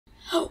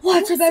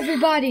What's up,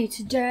 everybody?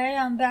 Today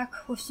I'm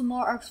back with some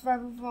more Ark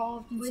Survival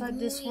Evolved Inside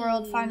This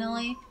World,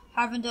 finally.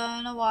 Haven't done it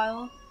in a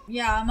while.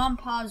 Yeah, I'm on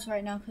pause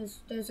right now because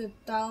there's a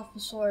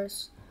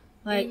Dilophosaurus,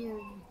 like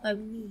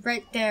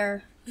right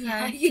there.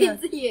 Yeah, Trying you can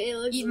to see it. It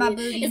looks eat my weird.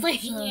 booty. It's like,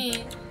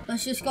 So,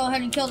 let's just go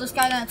ahead and kill this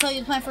guy and I'll tell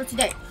you the plan for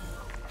today.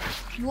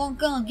 You won't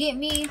gonna get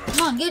me.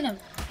 Come on, get him.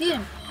 Get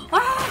him.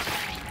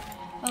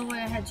 Ah! Oh,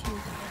 wait, I had two.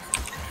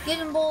 Get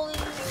him, bullies.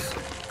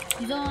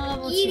 He's on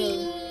level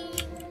 2.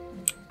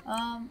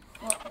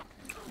 What,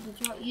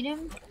 did you eat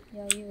him?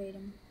 Yeah, you ate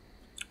him.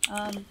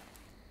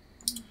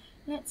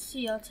 Let's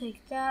see, I'll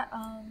take that.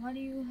 Why do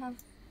you have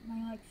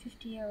my, like,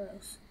 50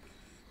 arrows?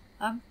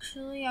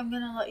 Actually, I'm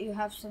gonna let you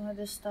have some of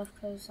this stuff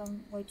because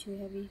I'm way too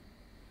heavy.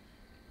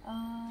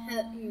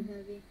 You're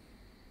heavy.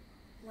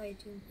 Way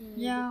too heavy.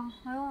 Yeah,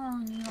 I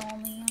don't really need all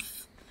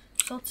these.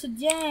 So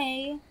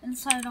today,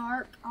 inside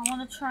Ark, I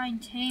want to try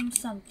and tame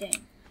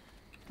something.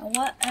 And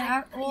what?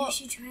 And you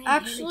should try and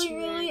actually,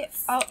 really,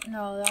 oh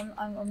no,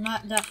 I'm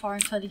not that far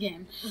inside the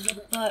game,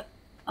 but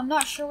I'm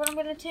not sure what I'm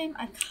gonna tame.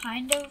 I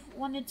kind of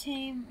want to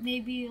tame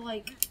maybe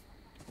like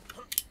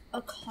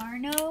a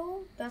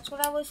Carno. That's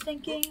what I was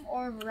thinking,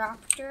 or a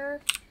Raptor.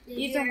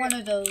 Either one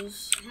of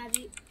those.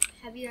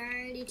 Have you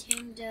already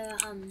tamed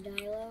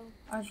Dilo?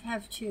 I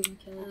have two,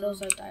 Michaela.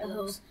 Those are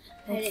Dilos.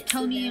 Oh,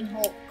 Tony and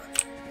Hulk.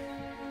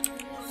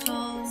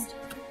 So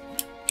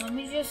let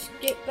me just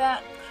get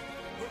back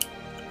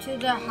to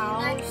the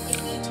house. If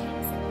you tame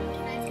someone,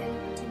 can I tell you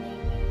what to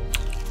name?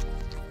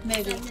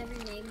 Maybe. I've never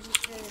named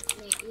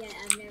you. Yeah,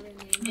 I've never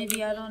named.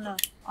 Maybe, I don't know.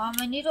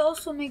 I need to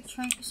also make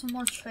some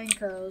more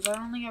trank arrows.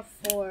 I only have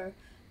 4,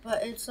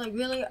 but it's like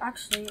really.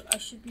 Actually, I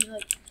should be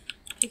like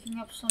picking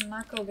up some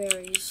narco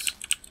berries.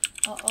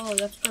 Oh,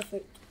 that's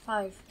perfect.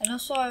 5. And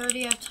also, I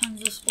already have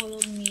tons of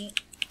spoiled meat,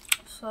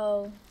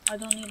 so I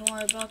don't need to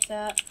worry about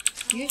that.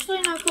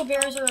 Usually, narco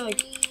berries are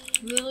like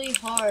really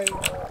hard.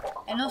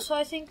 And also,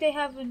 I think they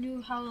have a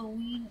new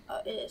Halloween.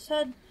 It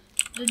said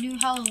the new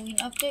Halloween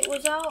update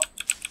was out,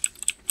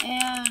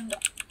 and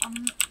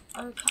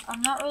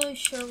I'm not really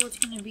sure what's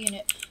gonna be in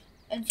it.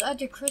 And at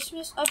the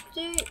Christmas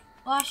update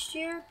last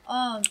year,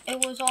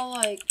 it was all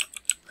like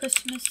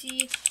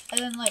Christmassy, and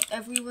then like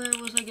everywhere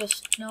was like a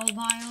snow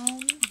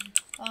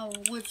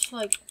biome, which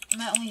like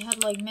meant we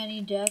had like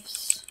many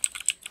deaths.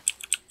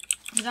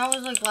 But that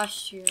was like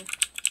last year.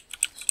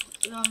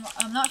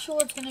 I'm not sure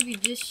what's gonna be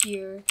this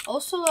year.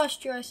 Also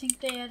last year, I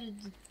think they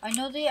added. I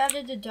know they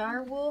added the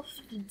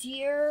direwolf, the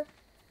deer,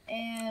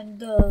 and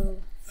the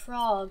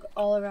frog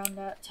all around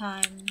that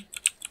time.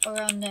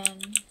 Around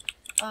then.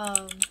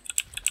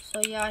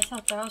 So yeah, I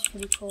thought that was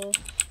pretty cool.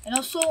 And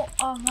also,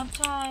 one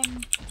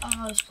time,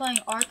 I was playing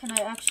Ark and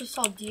I actually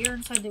saw deer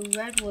inside the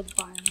redwood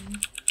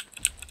biome.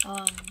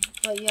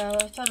 But yeah,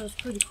 I thought it was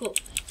pretty cool.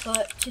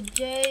 But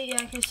today,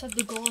 like I said,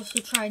 the goal is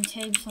to try and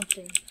tame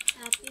something.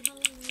 Happy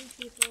Halloween,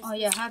 people. Oh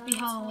yeah, happy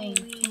Halloween.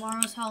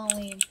 Tomorrow's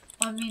Halloween.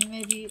 I mean,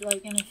 maybe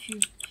like in a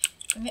few.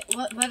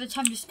 By the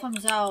time this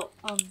comes out,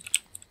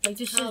 like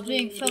this is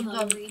being filmed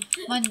on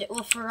Monday.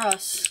 Well, for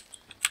us.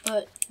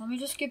 But let me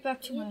just get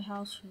back to my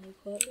house really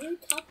quick. Are you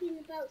talking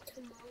about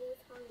tomorrow's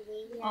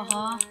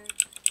Halloween?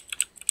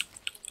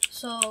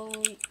 So,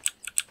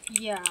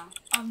 yeah.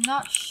 I'm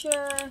not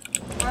sure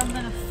where I'm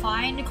gonna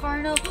find a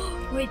Carno.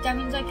 Wait, that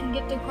means I can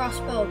get the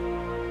crossbow.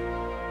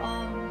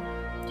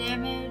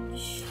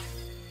 Damage.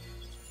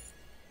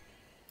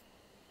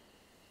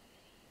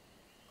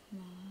 Come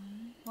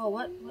on. Oh,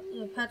 what?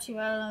 The Apache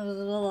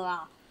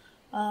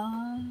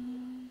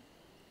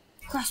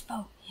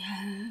crossbow.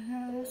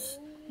 Yes.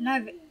 And I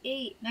have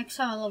 8. Next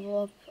time I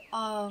level up,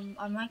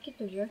 I might get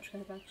the bear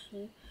trap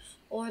actually,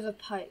 or the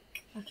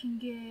pike. I can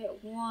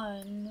get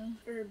 1.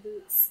 Or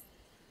boots.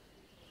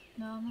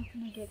 No, I'm not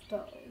gonna get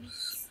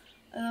those.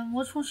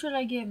 Which one should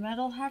I get?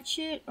 Metal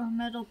hatchet or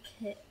metal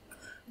pick?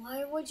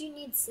 Why would you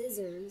need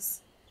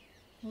scissors?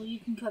 Well, you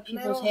can cut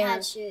people's metal hair.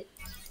 Hatchet.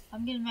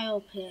 I'm getting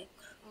metal pick.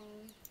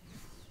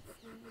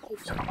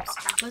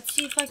 Let's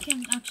see if I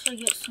can actually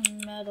get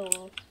some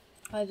metal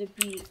by the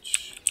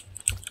beach.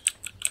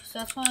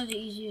 That's one of the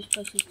easiest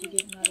places to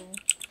get metal.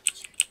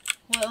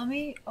 Wait, let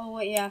me. Oh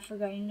wait, yeah, I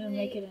forgot. You need to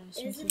make it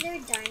in a Isn't there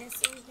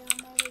dinosaurs down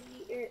by the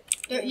beach?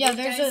 Yeah,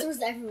 there's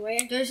dinosaurs everywhere.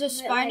 There's a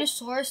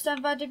Spinosaurus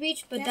down by the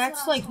beach, but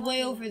that's like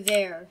way over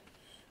there.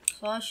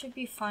 So I should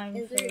be fine.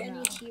 Is there any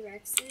now.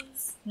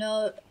 T-Rexes?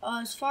 No,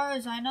 as far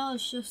as I know,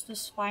 it's just the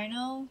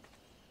Spino,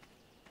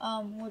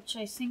 which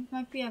I think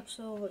might be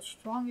actually a little bit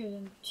stronger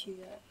than the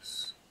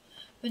T-Rex.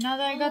 But now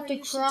that I got the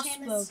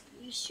crossbow,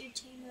 you should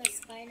tame a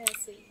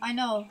Spinosaurus. I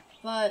know,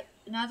 but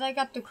now that I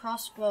got the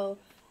crossbow,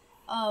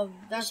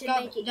 that's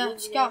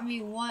got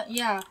me one.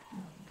 Yeah,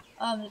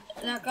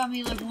 that got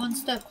me like one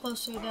step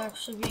closer to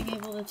actually being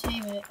able to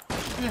tame it.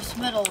 Yes,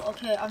 metal.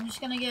 Okay, I'm just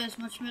gonna get as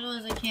much metal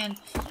as I can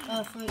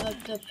for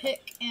like the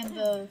pick and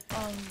the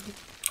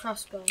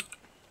crossbow.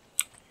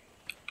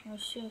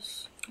 Let's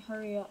just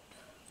hurry up.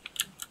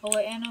 Oh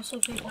wait, and also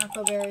pick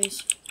narco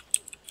berries.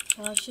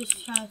 So let's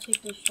just try to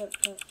take this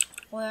shortcut.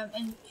 Well,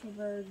 I'm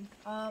introvert.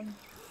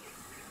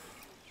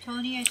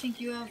 Tony, I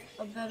think you have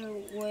a better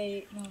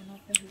way. No,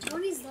 not for you.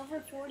 Tony's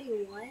level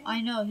 41?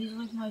 I know, he's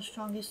like my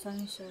strongest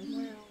dinosaur.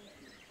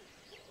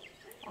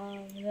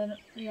 Wow. Then,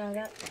 yeah,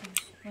 that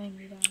is weighing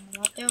me down a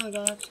lot. There we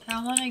go.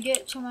 I want to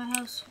get to my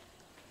house.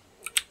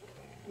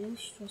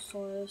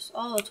 Boostosaurus.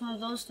 Oh, it's one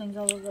of those things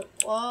I was like,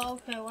 oh,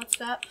 okay, what's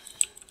that?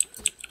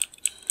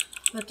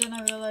 But then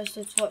I realized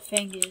it's what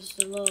Fang is,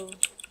 the little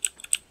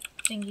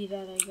thingy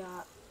that I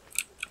got.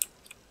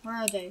 Where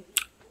are they?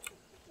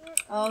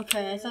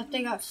 Okay, I thought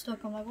they got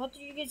stuck. I'm like, what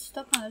did you get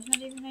stuck on? There's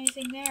not even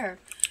anything there.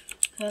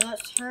 Okay,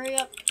 let's hurry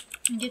up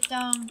and get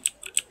down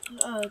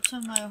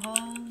to my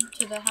home,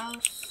 to the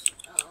house,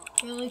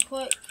 really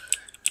quick.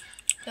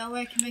 That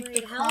way I can make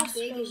the crossbow. How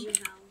big is your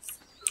house?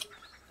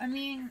 I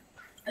mean,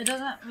 it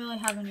doesn't really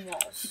have any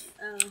walls.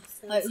 Oh,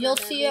 so like you'll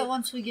see it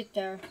once we get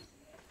there.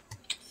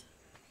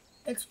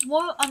 It's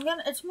more.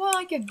 It's more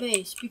like a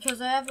base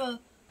because I have a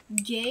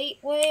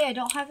gateway. I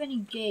don't have any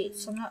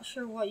gates. I'm not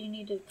sure what you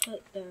need to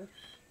put there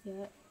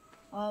yet.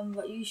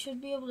 But you should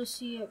be able to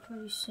see it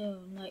pretty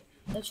soon. Like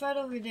it's right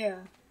over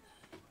there.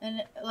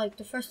 And like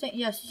the first thing,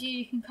 yes, see,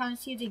 you can kind of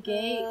see the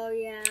gate. Oh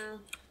yeah.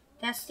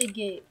 That's the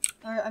gate,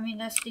 or I mean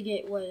that's the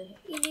gateway.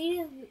 You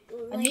need to.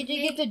 Like, I need to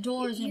get the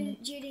doors in.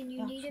 Jaden,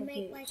 you need to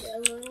make like a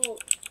little,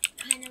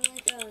 kind of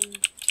like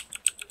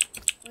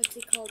what's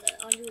it called, an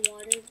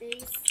underwater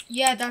base.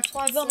 Yeah, that's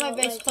why I built my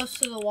base close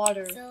to the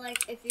water. So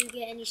like if you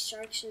get any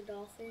sharks or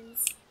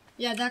dolphins.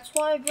 Yeah, that's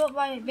why I built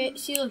my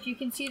base. See, look, you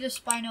can see the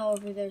Spino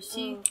over there.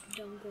 See? Oh,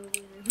 don't go over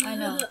there. I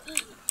know.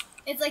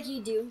 It's like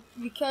you do.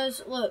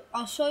 Because, look,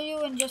 I'll show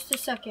you in just a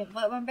second,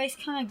 but my base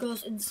kind of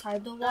goes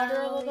inside the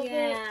water a little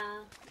bit.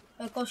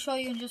 Like, I'll show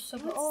you in just a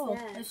second. Oh,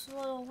 it's a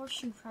little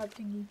horseshoe crab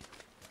thingy.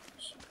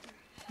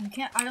 You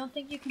can't, I don't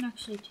think you can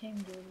actually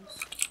tame those.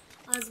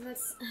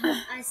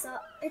 I saw,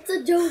 it's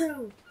a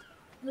dodo.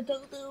 The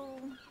dodo.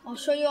 I'll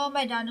show you all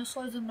my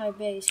dinosaurs in my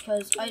base,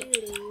 because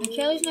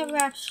Michaela's never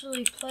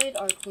actually played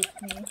Ark with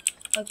me.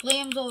 Like,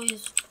 Liam's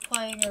always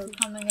playing or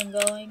coming and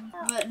going,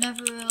 but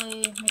never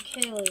really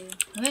Michaela.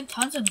 I mean,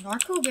 tons of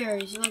narco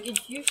berries. Like,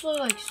 it's usually,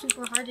 like,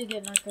 super hard to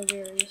get narco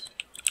berries.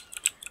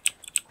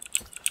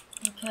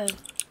 Okay.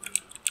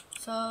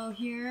 So,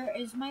 here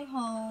is my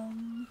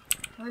home.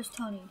 Where's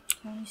Tony?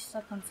 Tony's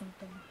stuck on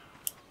something.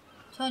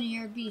 Tony,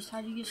 you're a beast.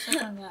 How'd you get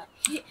stuck on that?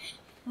 It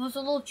was a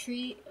little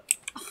tree.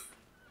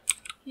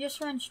 You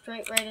just ran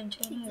straight right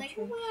into another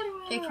tree.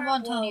 Okay, come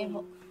on, Tony. And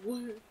Oh,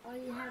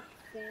 you have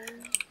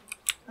fame.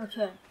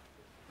 okay.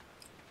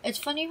 It's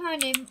funny how I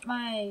named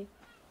my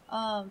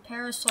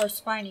parasaur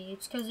Spiny.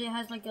 It's because it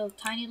has like a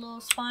tiny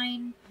little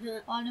spine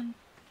on him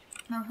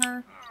or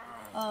her.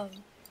 Oh,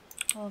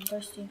 I'm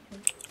thirsty.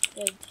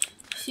 Good.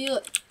 See,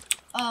 look.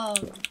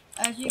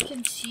 As you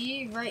can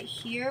see right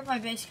here, my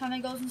base kind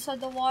of goes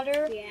inside the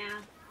water.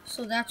 Yeah.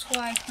 So that's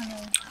why I kind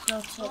of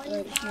built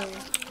it right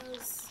here.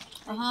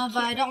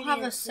 But I don't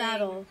have a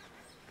saddle.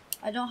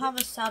 I don't have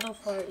a saddle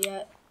for it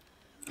yet.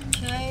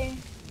 Okay.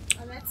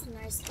 Oh, that's a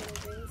nice little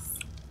base.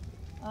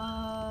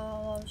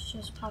 Let's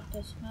just pop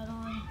this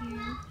metal in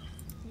here.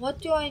 What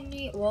do I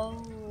need? Whoa.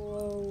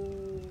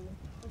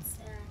 What's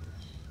that?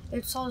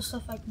 It's all the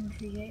stuff I can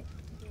create.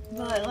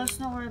 But let's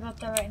not worry about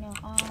that right now.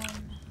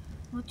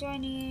 What do I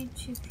need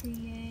to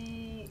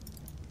create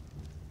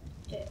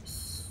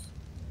this?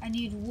 I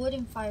need wood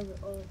and fiber.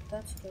 Oh,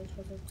 that's good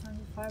because there's tons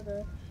of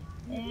fiber.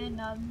 And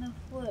not enough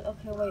wood.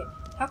 Okay, wait.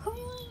 How come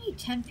you only need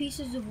 10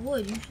 pieces of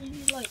wood? You usually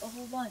need like a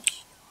whole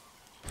bunch.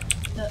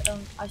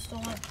 I still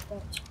want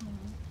that too.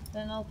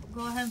 Then I'll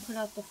go ahead and put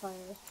out the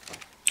fire.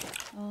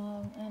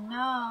 And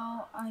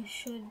now I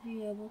should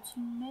be able to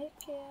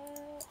make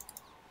it.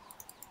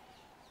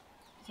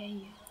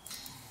 Yeah.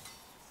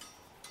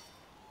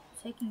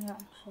 Taking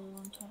actually a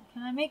long time.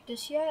 Can I make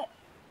this yet?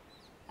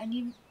 I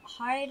need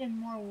hide and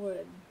more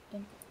wood.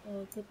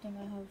 Good thing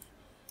I have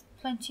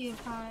plenty of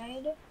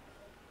hide.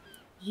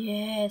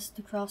 Yes,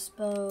 the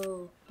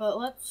crossbow. But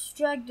let's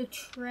drag the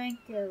trank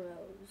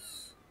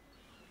arrows.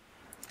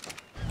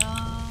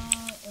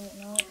 Wait,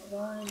 no, don't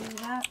want to do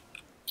that.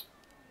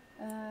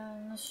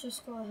 Let's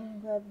just go ahead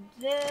and grab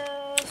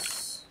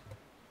this.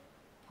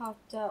 Pop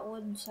that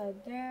wood inside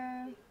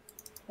there.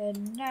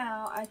 And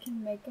now I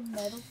can make a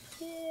metal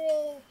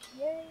pick.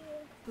 Yay!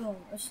 Boom.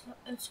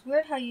 It's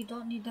weird how you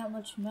don't need that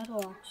much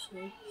metal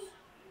actually.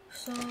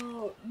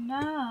 So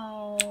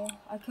now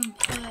I can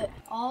put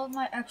all of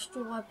my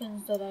extra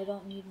weapons that I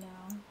don't need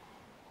now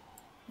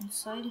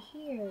inside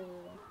here.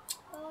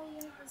 Oh,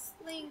 you have a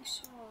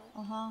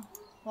slingshot.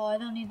 Well, I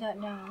don't need that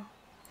now.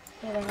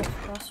 But I have a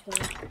crossbow.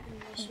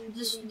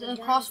 The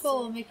crossbow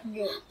will make me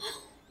go.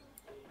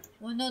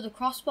 Well, no, the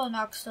crossbow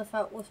knocks stuff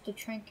out with the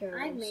trank arrows.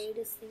 I made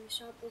a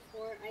slingshot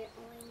before. I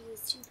only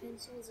used 2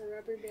 pencils, a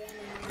rubber band,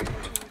 and a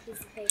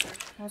piece of paper.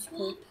 That's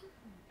cool.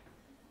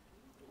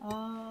 You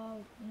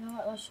know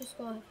what? Let's just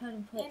go ahead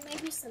and put. And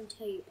maybe some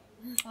tape.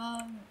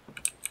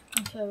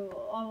 Okay,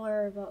 well, I'll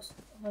worry about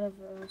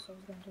whatever else I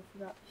was going to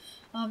forget.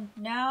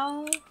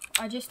 Now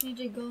I just need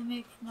to go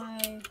make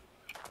my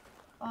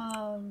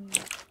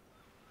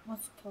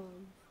what's it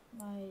called?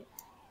 My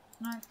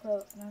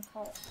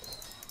narcotics.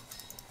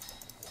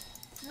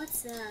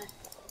 What's that?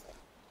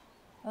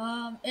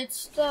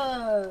 It's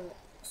the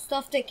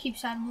stuff that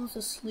keeps animals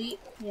asleep.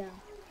 Yeah.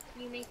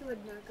 You make it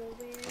with narco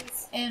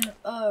berries? And,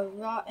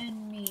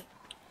 rotten meat.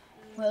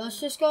 Wait, let's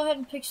just go ahead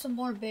and pick some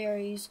more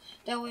berries.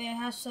 That way it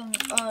has some,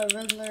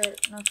 regular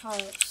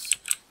narcotics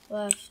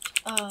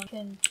left.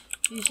 Can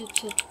use it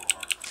to,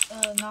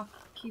 not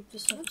keep the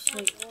stuff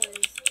asleep.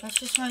 That's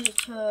just my,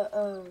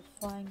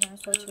 flying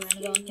dinosaur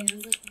pteranodon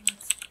thing.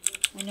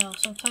 I know,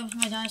 sometimes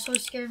my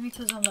dinosaurs scared me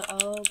because I'm like,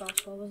 oh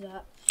gosh, what was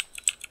that?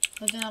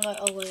 But then I'm like,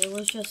 oh wait, it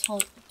was just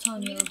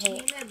telling you a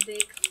whole.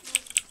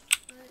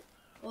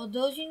 Well,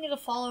 those you need to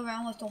follow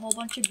around with a whole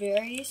bunch of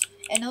berries,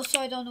 and also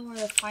I don't know where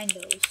to find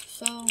those.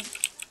 So,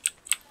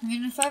 I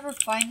mean, if I ever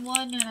find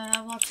one and I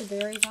have lots of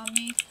berries on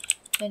me,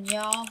 then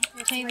yeah, I'll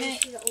tame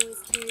it. You should always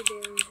carry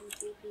berries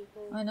with you,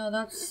 people. I know,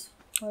 that's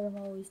what I'm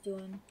always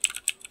doing.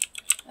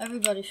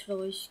 Everybody should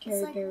always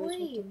carry berries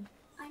with them.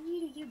 I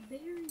need to get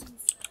berries.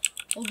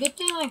 Well, good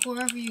thing, like,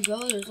 wherever you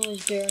go, there's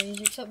always berries,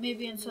 except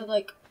maybe inside,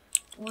 like,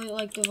 where,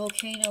 like, the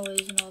volcano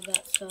is and all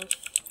that stuff.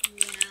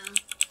 Yeah.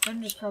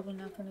 Then there's probably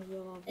not going to be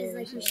a lot of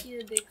berries. It's like you see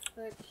the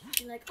Bigfoot,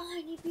 you're like, oh,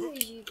 I need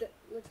berries. You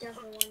look down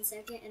for 1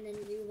 second, and then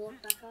you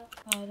look back up.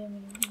 Oh, I didn't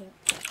mean to do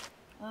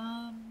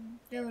that.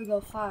 There we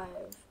go, 5.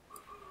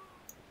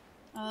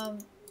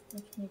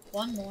 Let's make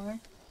one more.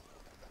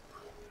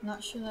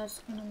 Not sure that's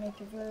going to make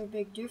a very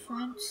big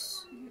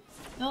difference.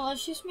 No,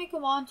 let's just make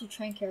them on to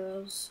trank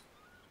arrows.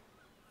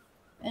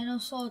 And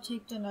also I'll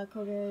take the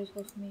narco berries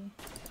with me.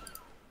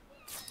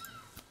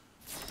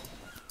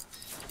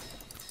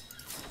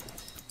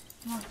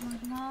 Come on, come on,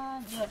 come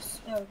on. Yes,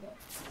 there we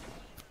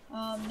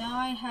go. Now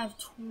I have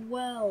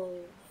 12.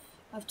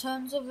 I have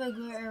tons of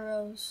regular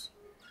arrows.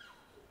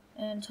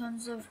 And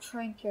tons of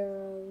trank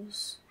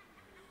arrows.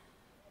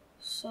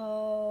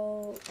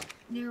 So,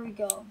 there we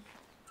go.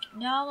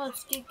 Now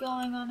let's get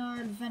going on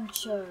our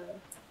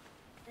adventure.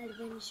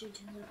 Adventure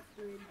to look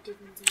for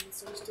different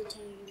dinosaurs to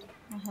tame.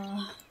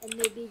 And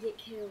maybe get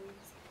killed.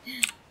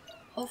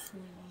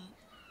 Hopefully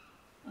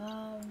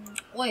not.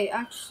 Wait,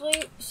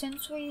 actually,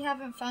 since we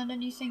haven't found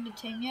anything to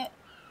tame yet,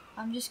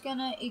 I'm just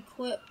gonna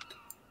equip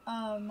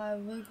my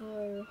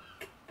regular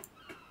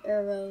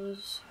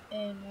arrows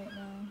in right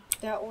now.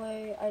 That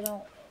way I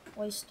don't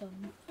waste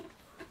them.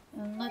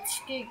 And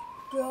let's get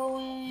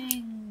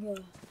going.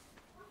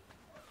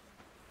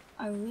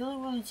 I really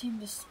want to tame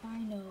the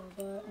Spino,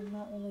 but I'm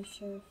not really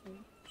sure if I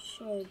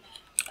should.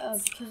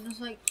 Because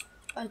it's like,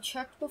 I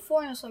checked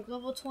before and it's like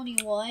level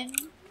 21,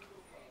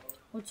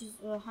 which is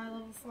a high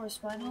level for a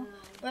Spino.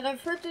 But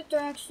I've heard that they're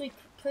actually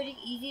pretty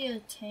easy to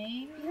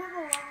tame. You have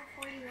a level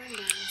 41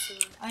 dinosaur.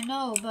 I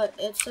know, but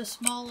it's a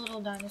small little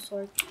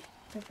dinosaur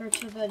compared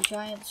to the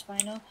giant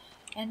Spino.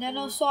 And then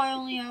also I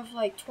only have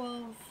like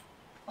 12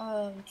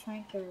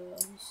 trank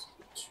arrows.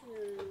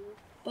 True.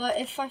 But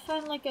if I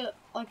find like a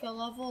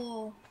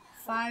level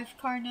 5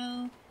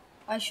 Carno,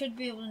 I should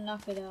be able to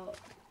knock it out.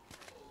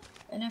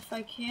 And if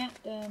I can't,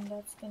 then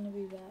that's gonna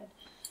be bad.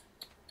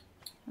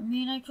 I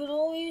mean, I could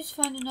always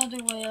find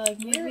another way, like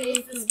maybe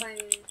I could...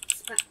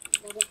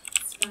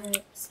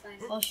 Right.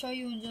 I'll show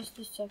you in just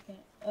a second.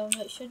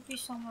 It should be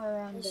somewhere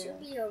around there. It should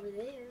be over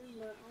there,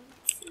 but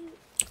let's see.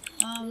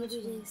 Maybe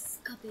it is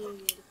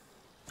copied.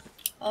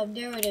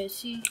 There it is,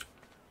 see?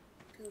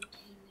 Go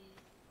tame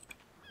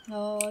it.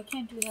 No, I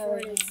can't do that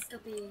right now.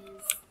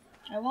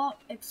 I won't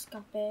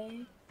escape.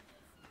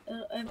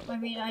 I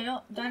mean,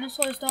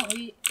 dinosaurs don't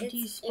despawn.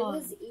 It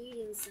was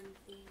eating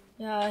something.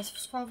 Yeah,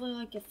 it's probably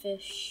like a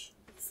fish.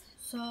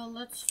 So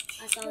let's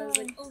try. I thought it was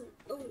like,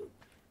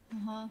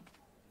 oh.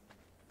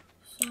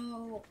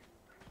 So,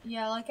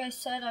 yeah, like I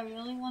said, I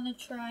really want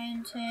to try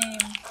and tame,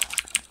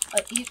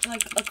 eat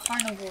like a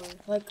carnivore,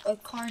 like a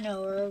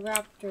Carno or a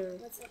raptor.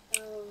 What's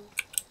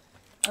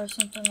Or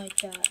something like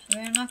that. I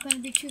mean, I'm not going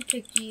to be too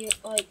picky,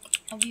 like,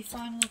 I'll be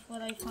fine with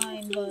what I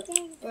find, but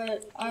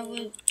I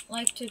would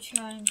like to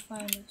try and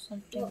find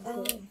something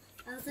good.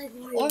 I was like,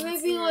 or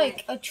maybe,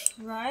 like, a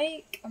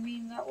trike. I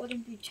mean, that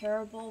wouldn't be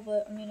terrible,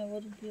 but, I mean, it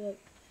wouldn't be, like,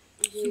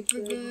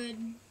 super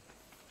good.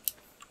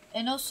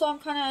 And also, I'm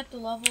kind of at the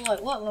level,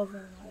 like, what level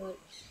am I? Like,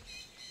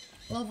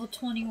 level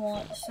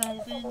 21,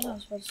 7? I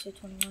was about to say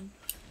 21.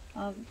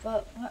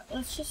 But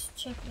let's just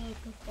check really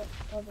quick what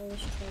level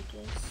this trike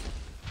is.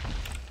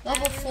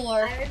 Level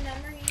 4. I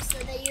remember you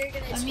said that you were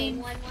gonna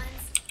tame one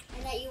once,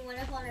 and that you went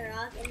up on a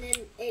rock, and then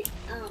it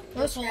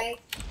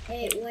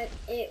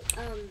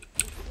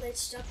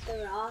glitched up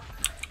the rock.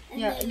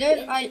 And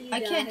yeah, I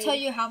can't tell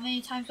you how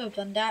many times I've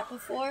done that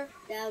before.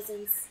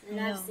 Thousands, and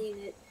I've seen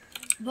it.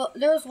 But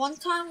there was one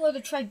time where the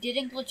trike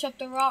didn't glitch up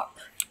the rock.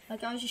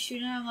 Like, I was just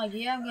shooting, and I'm like,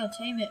 yeah, I'm gonna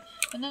tame it.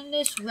 And then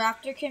this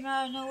raptor came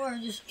out of nowhere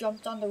and just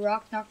jumped on the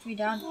rock, knocked me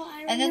down.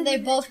 And then they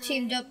both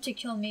teamed up to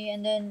kill me,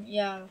 and then,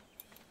 yeah.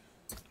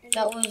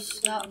 That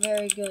was not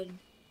very good.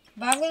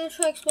 But I'm going to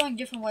try exploring a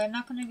different way. I'm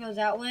not going to go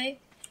that way,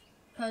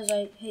 because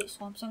I hate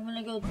swamps. I'm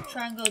going to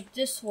try and go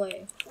this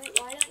way. Wait,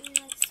 why don't you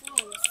like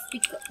swamps?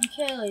 Because,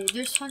 Michaela,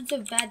 there's tons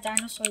of bad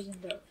dinosaurs in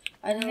there.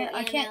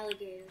 I can't.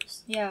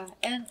 Alligators. Yeah,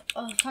 and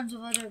tons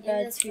of other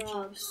bad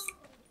creatures.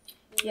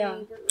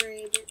 Yeah.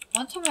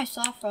 One time I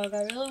saw a frog.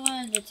 I really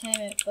wanted to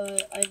tame it,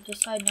 but I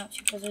decided not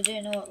to because I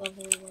didn't know what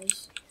level it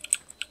was.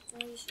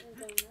 Well, you should have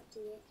gone up to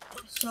it.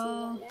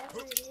 So, whatever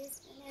it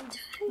is, and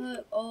then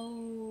died.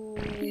 oh.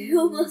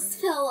 You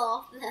almost fell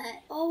off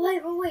that. Oh,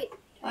 wait.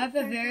 I have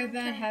a very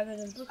bad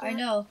habit of, I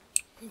know.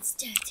 It's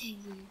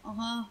death-tangy.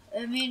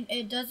 I mean,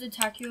 it does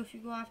attack you if you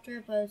go after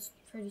it, but it's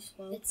pretty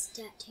slow. It's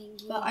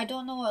death-tangy. But I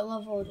don't know what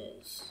level it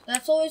is.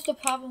 That's always the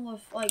problem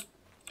with, like,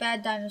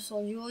 bad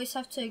dinosaurs. You always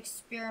have to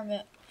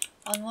experiment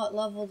on what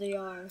level they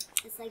are.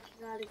 It's like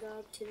you gotta go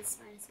up to the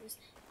dinosaurs.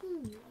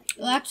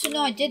 Well, actually,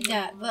 no, I did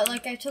that. But,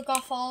 like, I took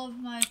off all of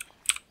my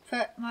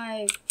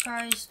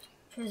prized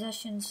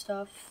possession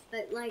stuff.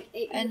 But, like,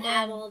 you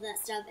have all that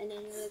stuff, and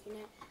then you're looking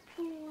at,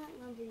 what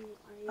level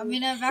are you? I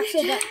mean, I've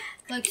actually done,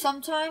 like,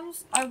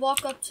 sometimes I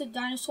walk up to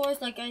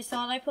dinosaurs, like, I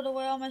thought I put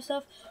away all my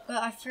stuff, but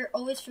I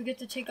always forget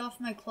to take off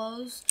my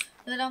clothes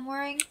that I'm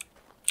wearing.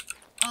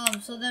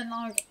 So then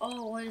I'm like,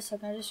 oh, wait a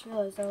second, I just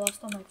realized I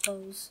lost all my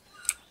clothes.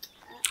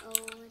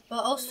 Uh-oh.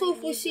 But also,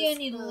 if we see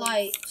any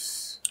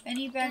lights,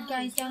 any bad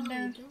guys down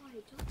there.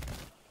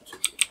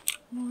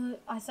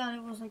 What? I thought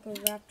it was like a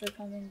raptor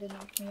coming to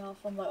knock me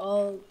off. I'm like,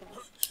 oh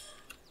gosh.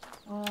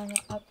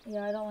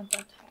 Yeah, I don't want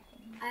that to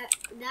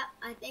happen.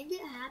 I think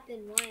it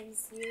happened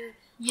once. You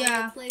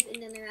yeah. On the cliff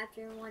and then the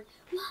raptor won.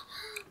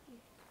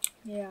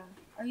 Yeah.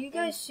 Are you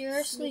guys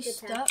seriously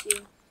stuck?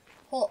 You.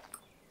 Hulk.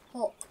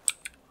 Hulk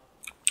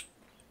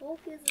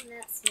isn't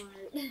that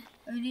smart.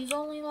 I mean, he's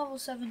only level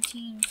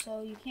 17,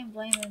 so you can't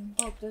blame him.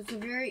 Hulk, there's a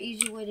very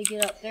easy way to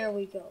get up. There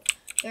we go.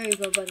 There you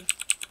go, buddy.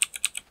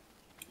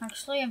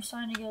 Actually, I'm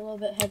starting to get a little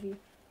bit heavy.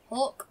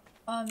 Hulk,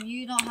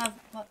 you don't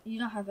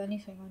have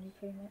anything on you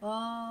pretty much.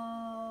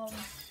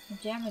 The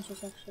damage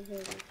is actually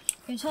very good.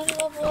 Continue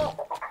to level up.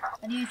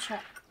 I need to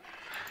check.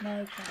 No,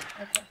 you can't.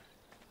 Okay.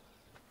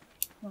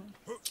 Come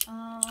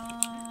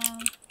on.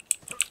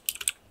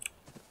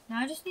 Now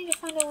I just need to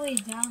find a way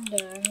down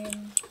there. I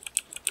mean,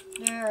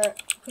 there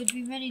could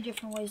be many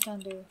different ways down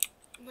there.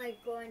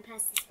 Like going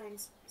past the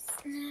dinosaurs.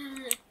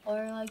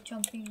 Or like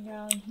jumping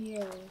down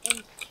here.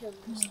 And killing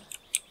yourself.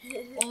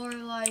 Or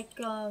like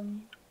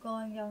going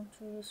down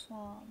through the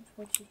swamp,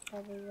 which is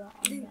probably wrong.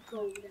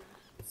 Go down.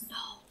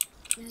 No.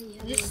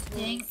 This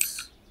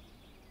stinks.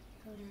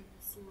 Go down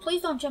the swamp.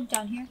 Please don't jump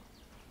down here.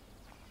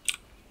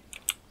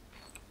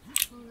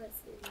 Oh, let's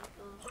see.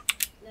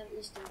 No,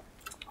 you're stuck.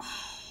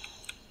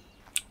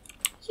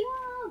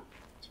 Jump!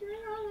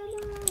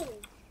 Geronimo!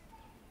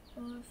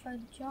 Well, if I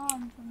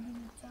jump, I'm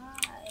gonna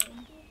die.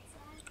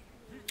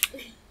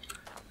 Exactly.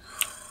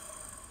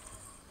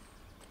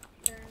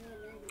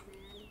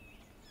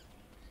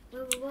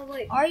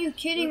 Wait. Are you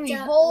kidding me?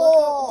 Look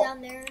Hulk! down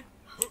there.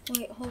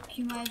 Wait, Hulk,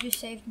 you might have just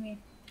saved me.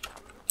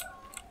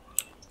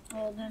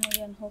 Well, then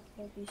again, Hulk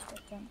will be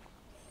stuck down.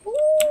 Woo!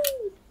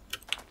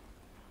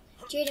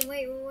 Jaden,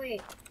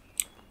 wait.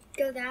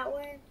 Go that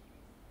way.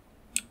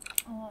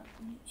 Oh,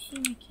 you see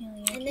me,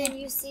 Kelly. And then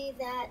you see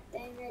that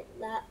thing,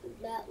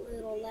 that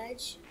little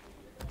ledge.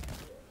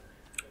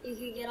 You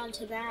can get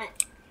onto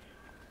that.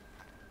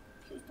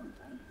 Please don't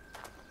die.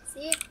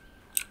 See?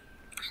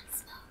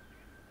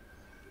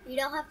 You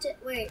don't have to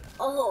wait.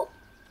 Oh,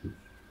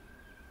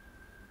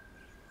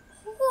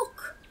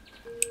 Hulk,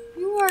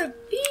 you are a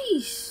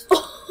beast.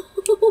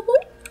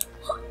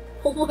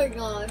 Oh my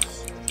gosh.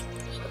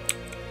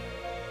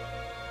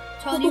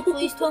 Tony,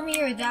 please tell me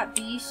you're that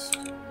beast.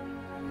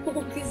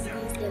 Hulk is beast.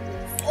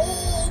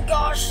 Oh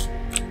gosh.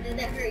 Did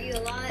that hurt you a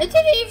lot? It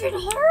didn't even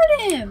hurt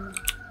him.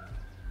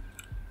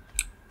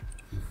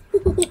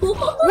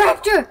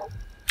 Raptor!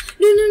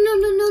 No.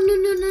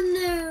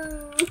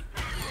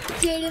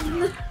 Jaden.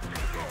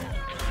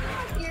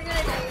 You're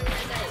gonna die.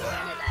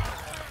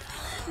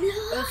 No.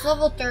 It's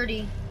level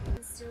 30.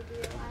 Can still be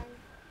alive.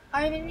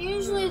 I mean,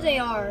 usually they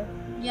are.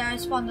 Yeah, I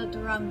spawned at the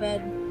wrong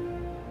bed.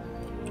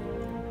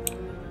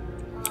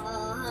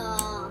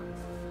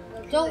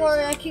 Don't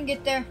worry, I can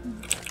get there.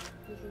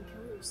 You can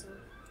kill yourself.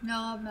 No,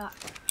 I'm not.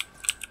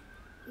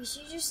 You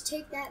should just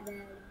take that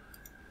bed.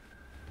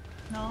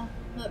 No,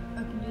 look,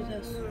 I can do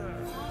this.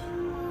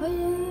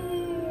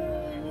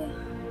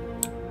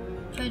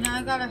 Okay, now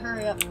I gotta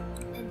hurry up.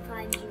 And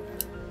find you a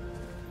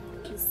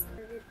piece.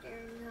 If they're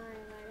in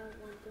time, I don't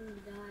want them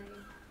to die.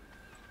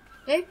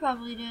 They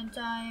probably didn't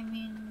die. I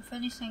mean, if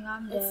anything,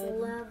 I'm dead. It's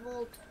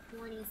level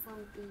 20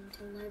 something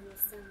to level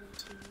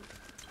 17.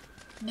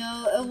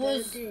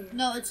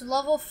 No, it's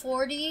level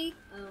 40.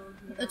 Oh,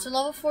 yeah. It's a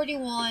level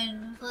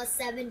 41. Plus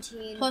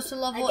 17. Plus a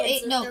level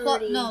 8.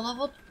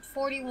 Level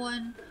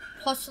 41.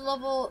 Plus a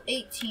level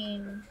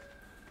 18.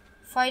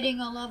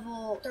 Fighting a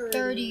level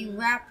 30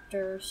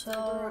 raptor. So,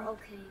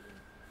 okay.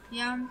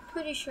 Yeah, I'm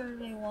pretty sure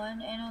they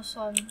won. And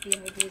also, I'm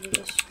dehydrated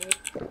as shit.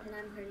 And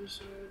I'm pretty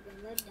sure you're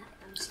gonna die.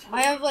 I'm just kidding.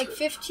 I have like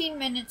 15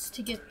 minutes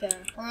to get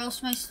there. Or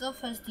else my stuff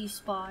has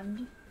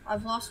despawned.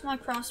 I've lost my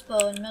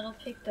crossbow and metal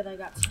pick that I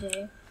got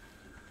today.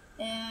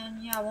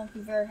 And yeah, I won't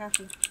be very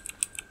happy.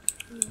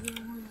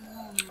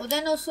 Well,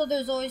 then also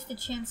there's always the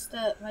chance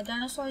that my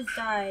dinosaurs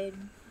died.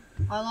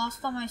 I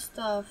lost all my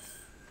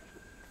stuff,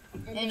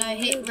 and I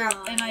hate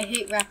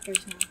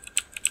raptors now.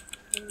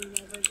 and you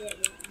never get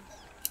one.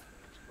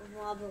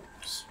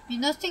 Wobblers. I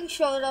mean, nothing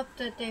showed up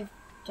that they've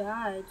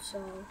died,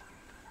 so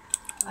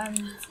I'm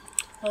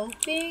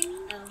hoping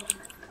Oh,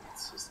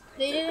 that's just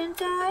they didn't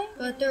die.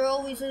 But there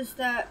always is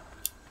that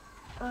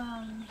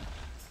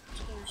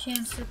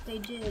chance that they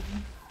did.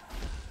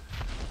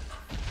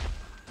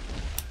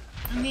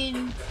 I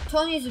mean,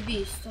 Tony's a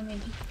beast. I mean,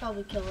 he could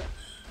probably kill it.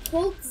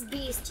 Hulk's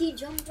beast. He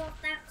jumped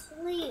off that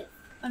cliff.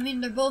 I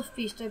mean, they're both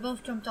beasts. They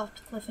both jumped off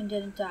the cliff and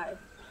didn't die.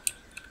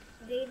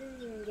 They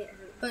didn't even get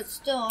hurt. But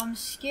still, I'm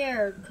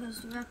scared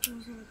because the raptor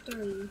was level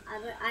 30.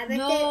 I bet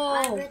No.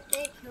 I bet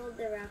they killed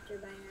the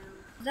raptor by now.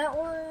 Is that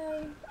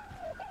where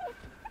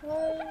I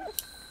was?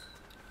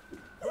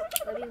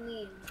 What do you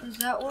mean? Is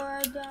that where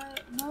I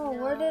died? No,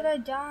 No. where did I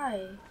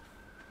die?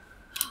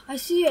 I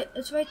see it.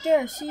 It's right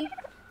there. See?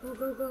 Go,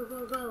 go, go,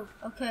 go, go.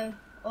 Okay.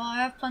 Well, I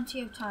have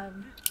plenty of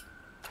time.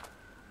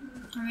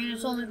 I mean,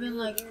 it's only been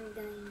like,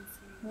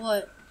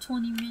 what,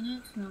 20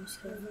 minutes? No, I'm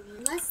scared.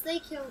 Unless they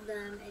killed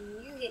them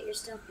and you get your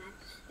stuff back,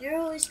 there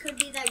always could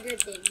be that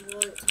good thing.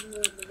 Well,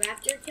 the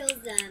raptor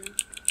kills them.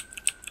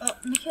 Oh,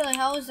 Michaela,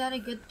 how is that a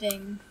good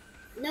thing?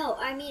 No,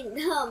 I mean,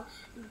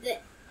 the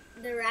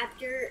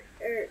raptor,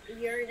 or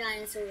your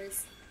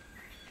dinosaurs,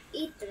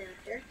 eat the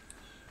raptor,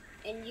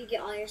 and you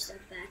get all your stuff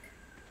back.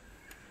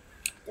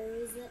 There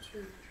is that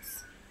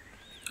chance.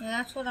 Yeah,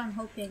 that's what I'm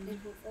hoping. And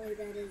hopefully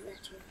that is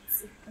that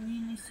chance. I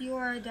mean, I see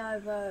where I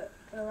died, but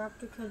the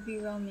raptor could be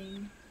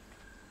roaming.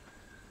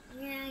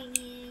 Yeah.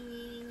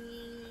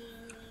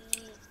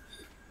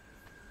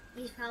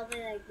 He's probably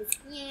like this.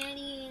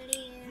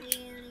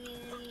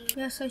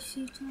 Yes, I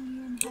see Tony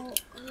and Hulk.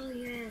 Oh,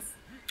 yes.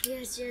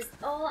 Yes.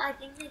 Oh, I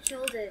think they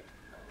killed it.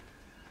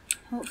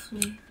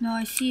 Hopefully. No,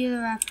 I see the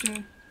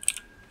raptor.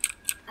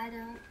 I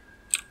don't.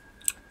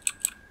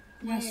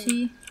 Yeah, Where?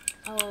 see?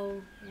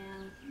 Oh,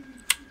 yeah.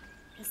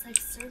 It's like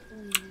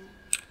circling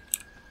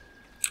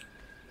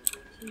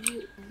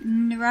it.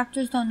 The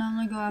raptors don't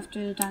normally go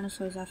after the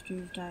dinosaurs after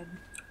you've died.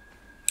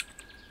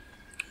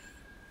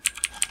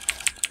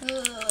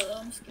 Ugh,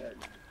 I'm scared.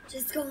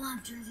 Just go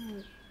after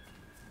it.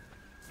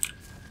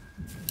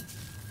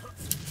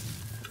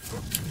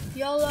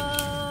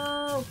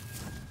 YOLO!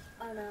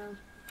 Oh no.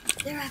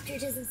 The raptor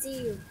doesn't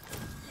see you.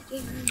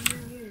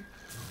 Here.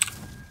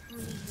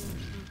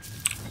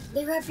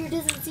 The raptor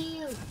doesn't see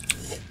you.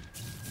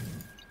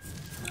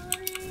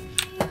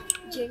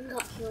 Jin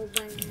got killed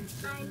by me.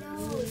 I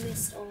know. We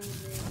missed all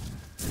of it.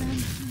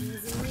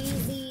 It was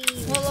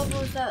amazing. What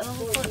level is that?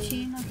 Level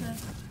 14? Okay.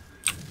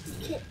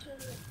 You can't kill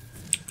it.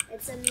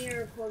 It's a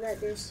miracle that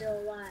they're still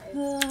alive.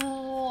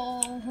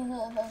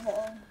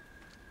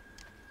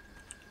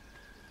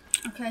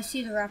 Okay, I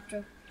see the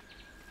raptor.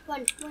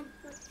 One.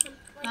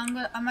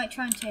 I might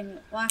try and tame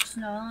it. Well,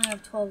 actually, no, I only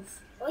have 12.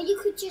 Or you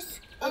could just.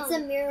 It's a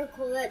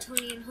miracle that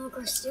Tony and Hulk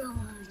are still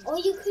alive. Or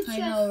you could I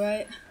know,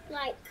 right?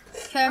 like.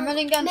 Okay, I'm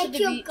running down to the Make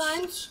your beach.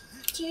 gun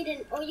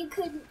shoot, or you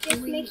could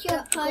just make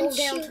your gun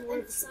shoot to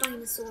where the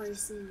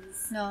Spinosaurus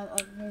is. No,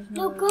 there's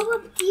No, no. go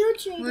up here,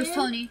 Trader. Where's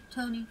Tony?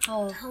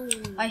 Oh,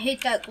 Tony. I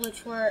hate that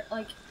glitch where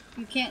like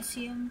you can't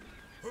see him.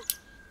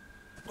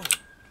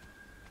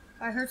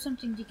 I heard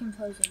something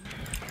decomposing.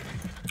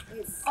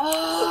 You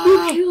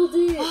killed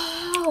it.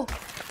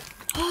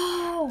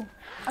 Oh!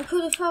 I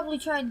could have probably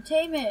tried to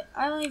tame it.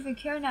 I don't even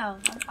care now.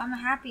 I'm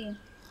happy.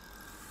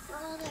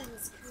 Oh, that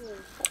was cool.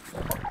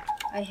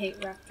 I hate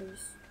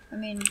raptors. I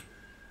mean,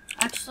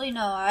 actually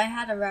no, I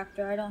had a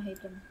raptor. I don't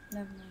hate them.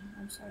 Never mind.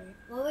 I'm sorry.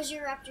 What was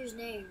your raptor's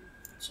name?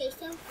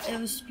 Chase-O? It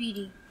was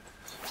Speedy.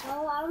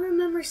 Oh, I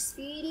remember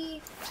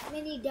Speedy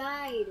when he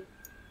died.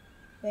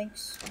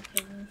 Thanks,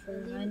 okay, for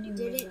reminding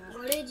me of that.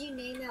 What did you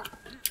name it?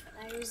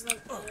 I was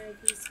like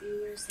R.I.P.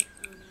 Speedy or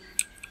something.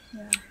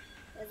 Yeah.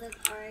 It was like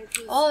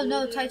R.I.P. Oh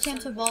no, Speedy or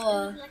something.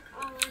 Titantabola. Like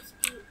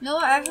R.I.P. No,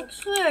 I've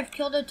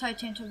killed a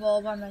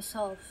Titantabola by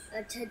myself.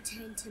 A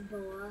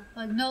Titantabola.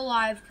 Like no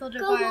lie, I've killed it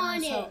Go by on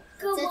myself.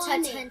 it. Go It's a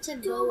on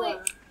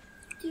Titantabola. it.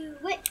 Do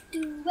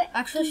it.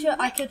 Actually,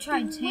 I could try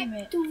and tame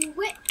it. Do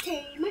it.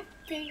 Tame it.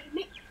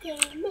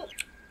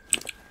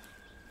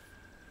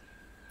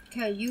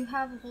 Okay, you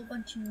have a whole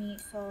bunch of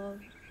meat, so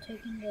I'm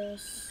taking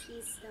this.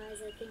 Peace, guys.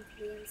 I think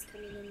Liam's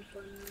coming in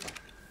for me.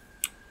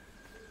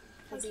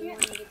 Because he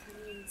wanted to come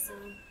in, so.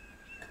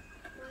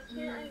 Why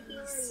can't I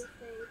hear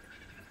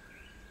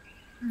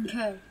anything?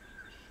 Okay.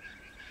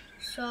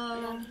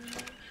 So,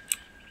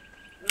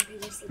 Okay,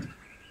 listen.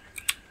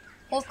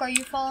 Hulk, are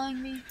you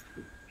following me?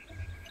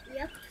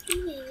 Yep, he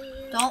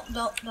is. Don't.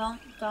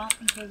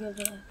 Okay,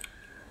 good.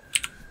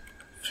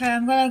 Okay,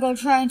 I'm gonna go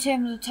try and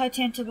tame the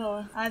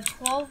Titantabola. I have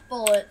 12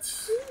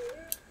 bullets.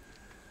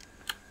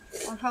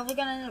 I'm probably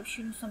gonna end up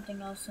shooting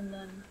something else and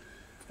then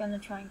it's gonna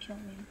try and kill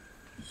me.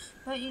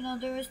 But you know,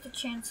 there is the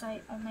chance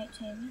I might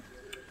tame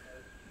it.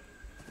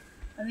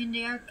 I mean,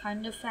 they are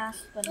kind of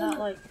fast, but not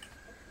like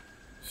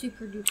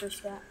super duper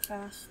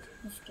fast.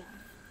 This guy.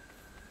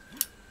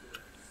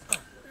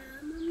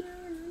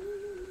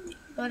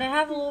 But I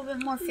have a little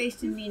bit more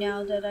faith in me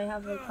now that I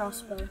have a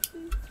crossbow.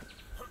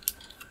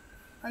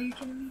 Are you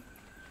kidding me?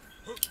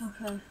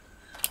 Okay.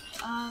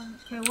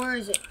 Okay, where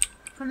is it?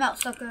 Come out,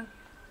 sucker.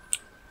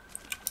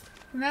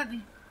 Come at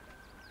me.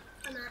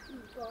 I'm at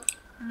you, bro.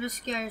 I'm just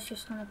scared it's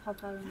just gonna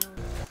pop out of nowhere.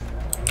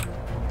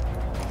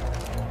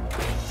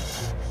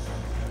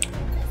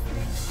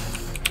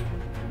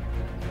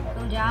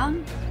 Go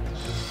down.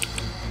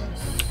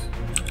 Yes.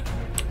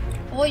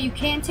 Oh, you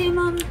can't tame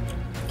him?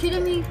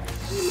 Kidding me?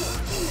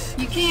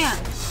 You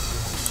can't.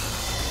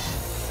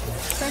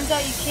 Turns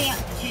out you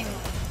can't tame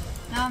him.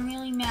 Now I'm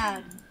really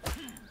mad.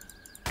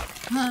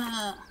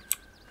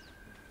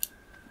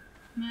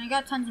 I mean, I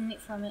got tons of meat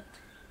from it.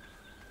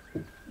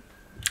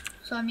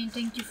 So, I mean,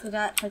 thank you for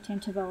that,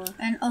 Titantavella.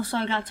 And also,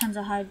 I got tons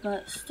of hide,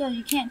 but still,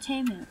 you can't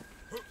tame it.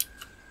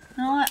 You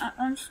know what?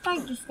 I'm just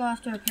going to just go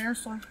after a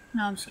parasaur.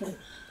 No, I'm just kidding.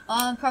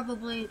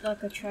 Probably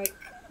like a trike.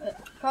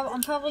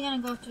 I'm probably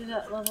going to go through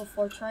that level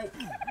 4 trike.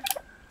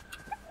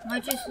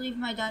 Might just leave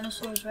my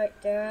dinosaurs right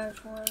there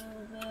for a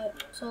little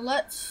bit. So,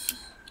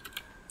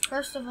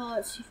 first of all,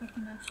 let's see if I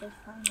can actually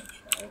find a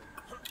trike.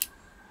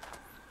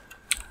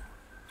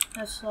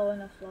 That's low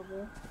enough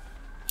level.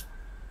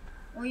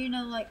 Or, you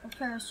know, like a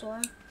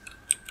parasaur.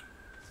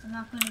 I'm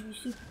not going to be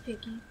super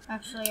picky.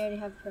 Actually, I already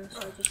have a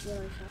parasaur, I just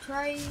realized that.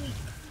 Trike!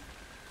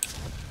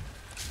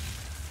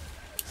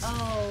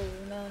 Oh,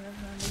 no, never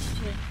mind, there's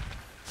 2.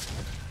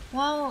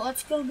 Well,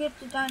 let's go get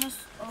the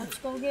let's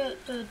go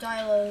get the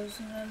dilos,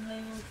 and then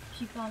they will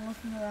keep on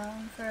looking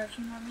around for a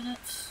few more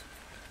minutes.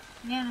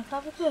 Man, I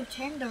probably could have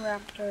tamed the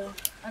raptor.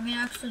 I mean,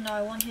 actually, no,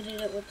 I one-hitted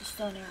it with the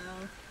stone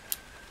arrow.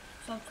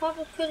 So I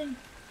probably couldn't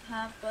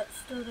have, but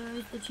still there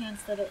is the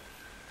chance that it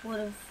would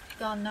have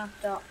gone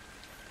knocked out.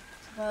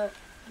 But,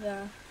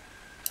 yeah.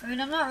 I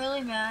mean, I'm not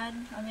really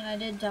mad. I mean, I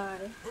did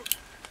die.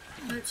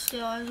 But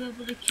still, I was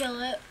able to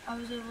kill it. I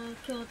was able to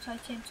kill a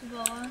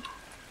Titantavella,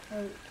 or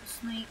a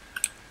snake.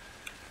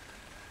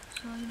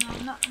 So, you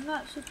know, I'm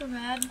not super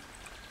mad.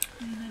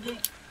 I mean, I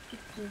didn't get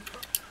to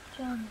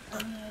kill him. I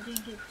mean, I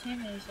didn't get to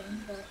tame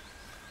anything, but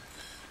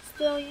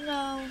still, you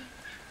know,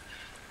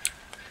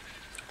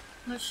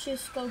 let's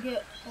just go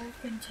get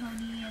Hulk and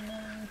Tony, and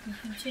then we can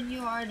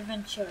continue our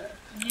adventure.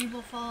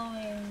 Enable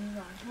following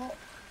on Hulk.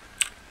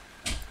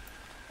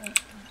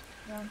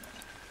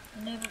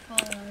 Enable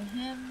following on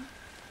him.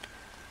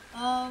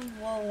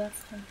 Whoa,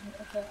 that's 10.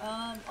 Okay,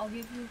 I'll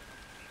give you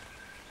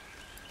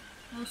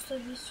most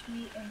of this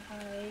meat and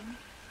hide.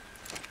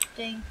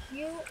 Thank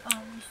you.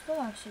 It's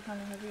still actually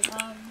kind of heavy.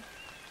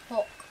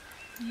 Hulk,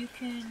 you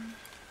can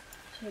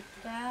take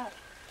that.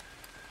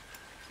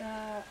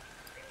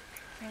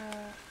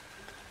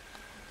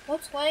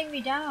 What's weighing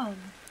me down?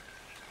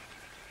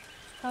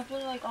 It's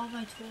probably like all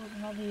my tools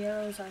and all the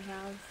arrows I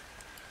have.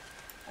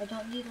 I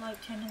don't need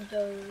like 10 of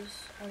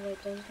those. Oh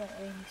wait, those don't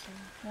weigh anything.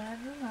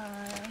 Never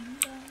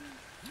mind.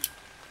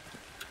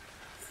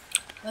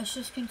 Let's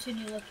just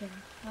continue looking.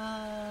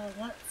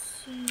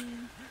 Let's see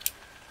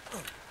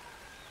if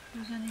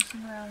there's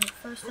anything around.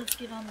 First, let's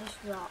get on this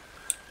rock,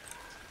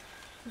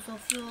 because I'll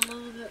feel a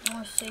little bit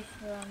more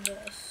safer on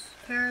this.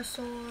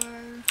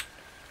 Parasaur.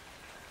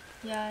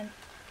 Yeah,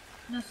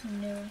 nothing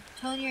new.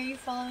 Tony, are you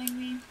following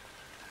me?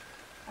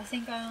 I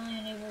think I only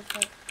enabled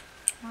that.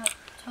 What?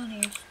 Tony,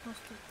 you're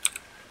supposed to.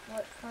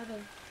 What part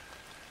of?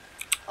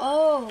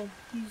 Oh,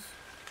 he's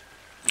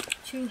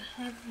too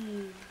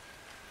heavy.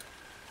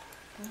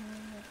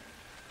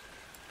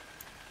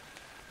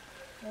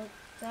 Well,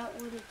 that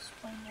would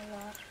explain a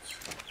lot.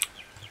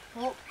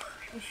 Hulk,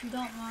 if you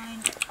don't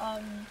mind,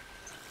 can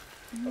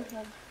you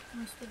hold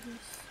most of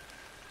this?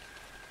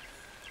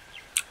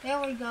 There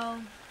we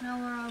go. Now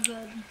we're all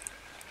good.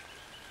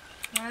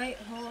 Right,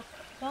 Hulk?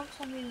 Don't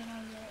tell me that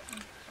I'm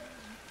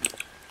yet.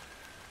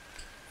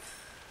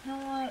 You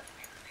know what?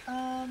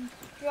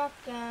 Drop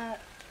that.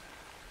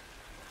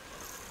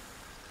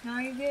 Now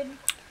you're good?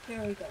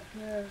 There we go.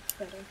 You're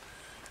better.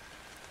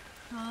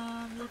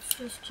 Let's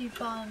just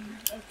keep on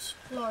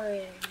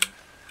exploring.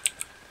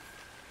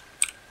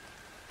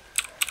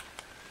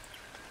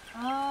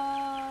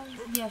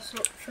 Yeah,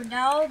 so for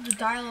now, the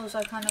dilos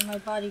are kind of my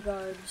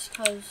bodyguards,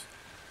 because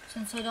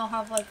since I don't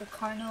have like a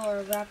Carno or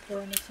a Raptor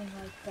or anything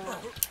like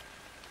that,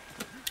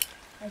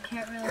 I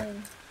can't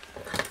really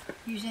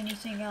use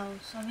anything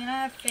else. I mean,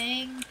 I have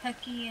Fang,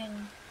 Pecky,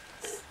 and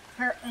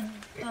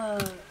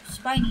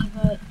Spiny,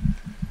 but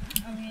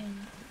I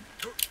mean,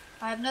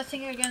 I have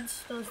nothing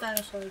against those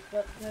dinosaurs,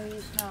 but they're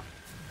just not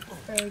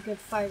very good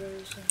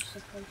fighters and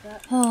stuff like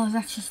that. Oh,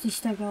 that's just the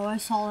stego. I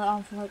saw that. I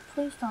was like,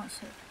 please don't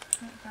say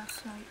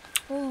that's like,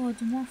 oh,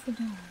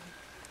 Dimorphodon.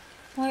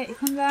 Wait,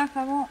 come back.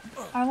 I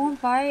won't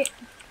bite.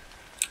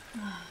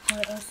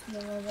 Wait, let's do a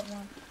little bit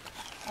more.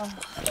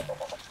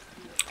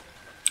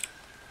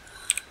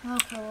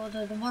 Okay, well,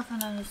 the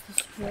Dimorphodon just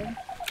disappeared.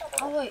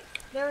 Oh, wait,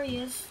 there he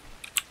is.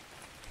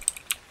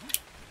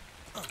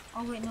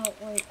 Oh, wait, no,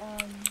 wait,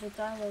 the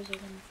dilos are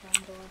gonna try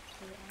and go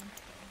after the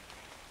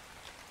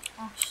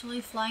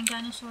Actually, flying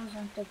dinosaurs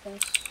aren't the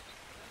best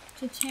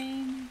to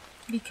tame,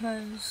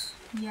 because,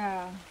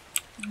 yeah,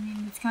 I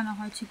mean, it's kind of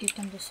hard to get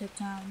them to sit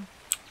down.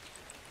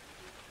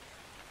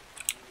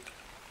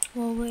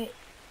 Well, wait.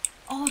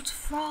 Oh, it's a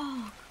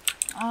frog!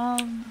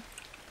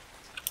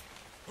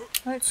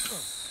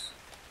 Let's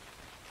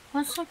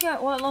Let's look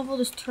at what level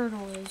this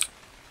turtle is.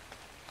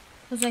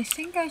 Because I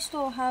think I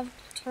still have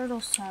the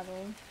turtle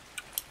saddle.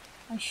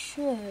 I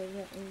should,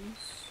 at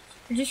least.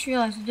 I just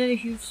realized I did a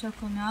huge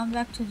circle. Now I'm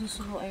back to this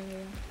little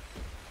area.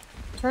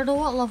 Turtle,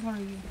 what level are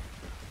you?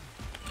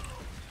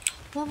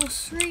 Level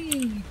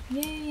 3!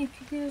 Yay, I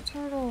could get a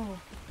turtle.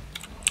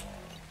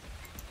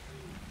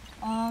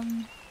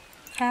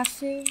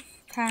 Passive,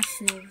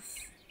 passive.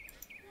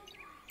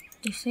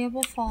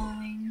 Disable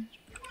following.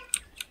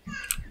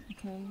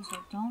 Okay, so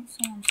don't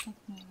say I'm stuck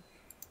now.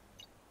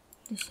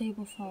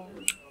 Disable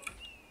following.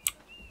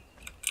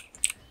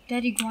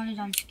 Daddy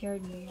Guanodon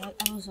scared me.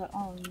 I was like,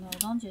 oh no,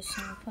 don't just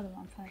say I put him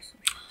on passive.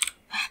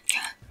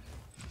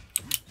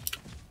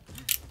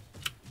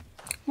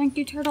 Thank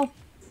you, turtle.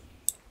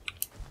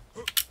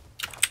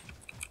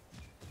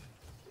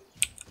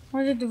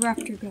 Where did the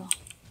raptor go?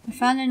 I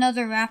found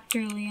another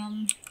raptor,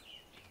 Liam.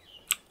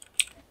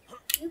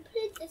 You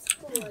played this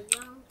for a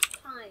long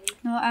time.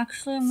 No,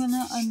 actually, I'm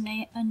gonna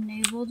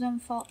enable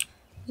them.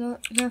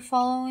 They're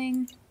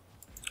following,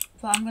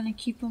 but I'm gonna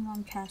keep them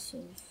on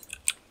passive.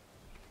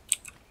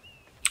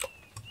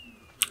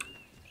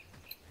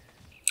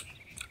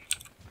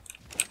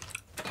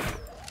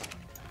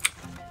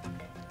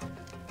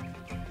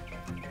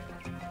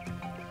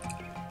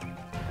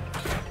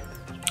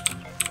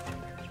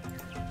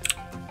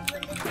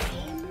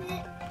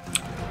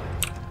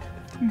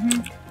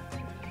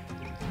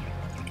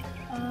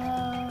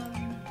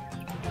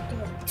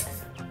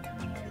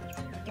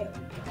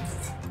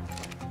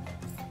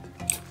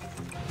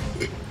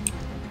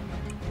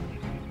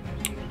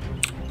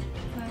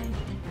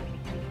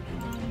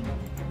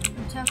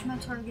 Attack my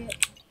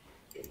target.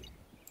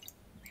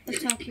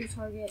 Attack your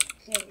target.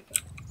 There we go.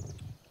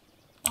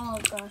 Oh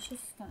gosh, this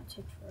is gonna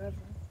take forever.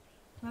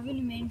 Do I have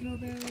any mango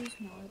berries?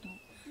 No, I don't.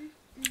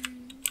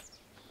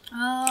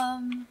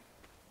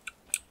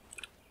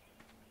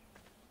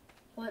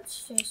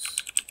 Let's just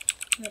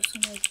get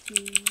some of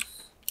these.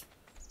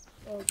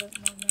 A little bit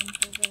more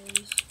mango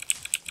berries.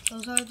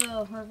 Those are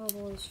the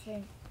herbivore's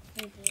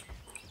favorite.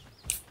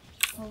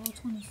 Level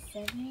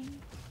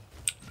 27?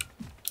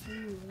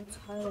 Ooh, that's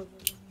high level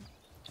one.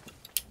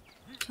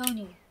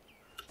 Tony.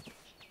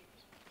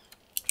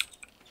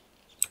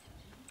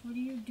 What are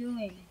you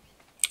doing?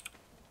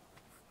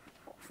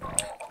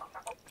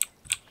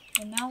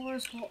 And now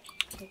where's Hulk?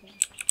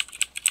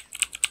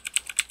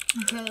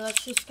 Okay,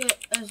 let's just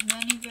get as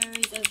many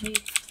berries as we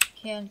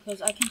can,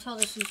 because I can tell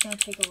this is going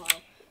to take a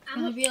while. It's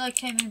going to be like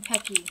taming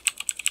Pecky,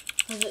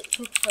 because it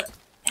took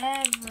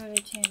forever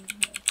to tame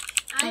her.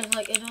 Because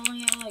like, it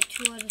only had like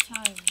 2 at a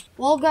time.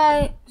 Well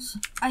guys,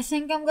 I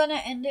think I'm going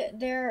to end it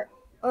there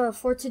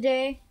for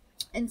today.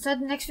 Inside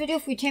the next video,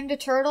 if we tame the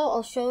turtle,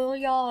 I'll show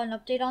y'all an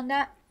update on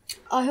that.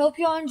 I hope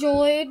y'all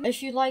enjoyed.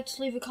 If you liked,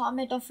 leave a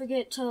comment. Don't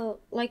forget to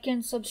like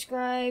and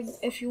subscribe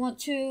if you want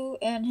to.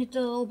 And hit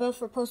the little bell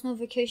for post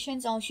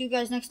notifications. I'll see you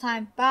guys next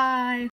time. Bye.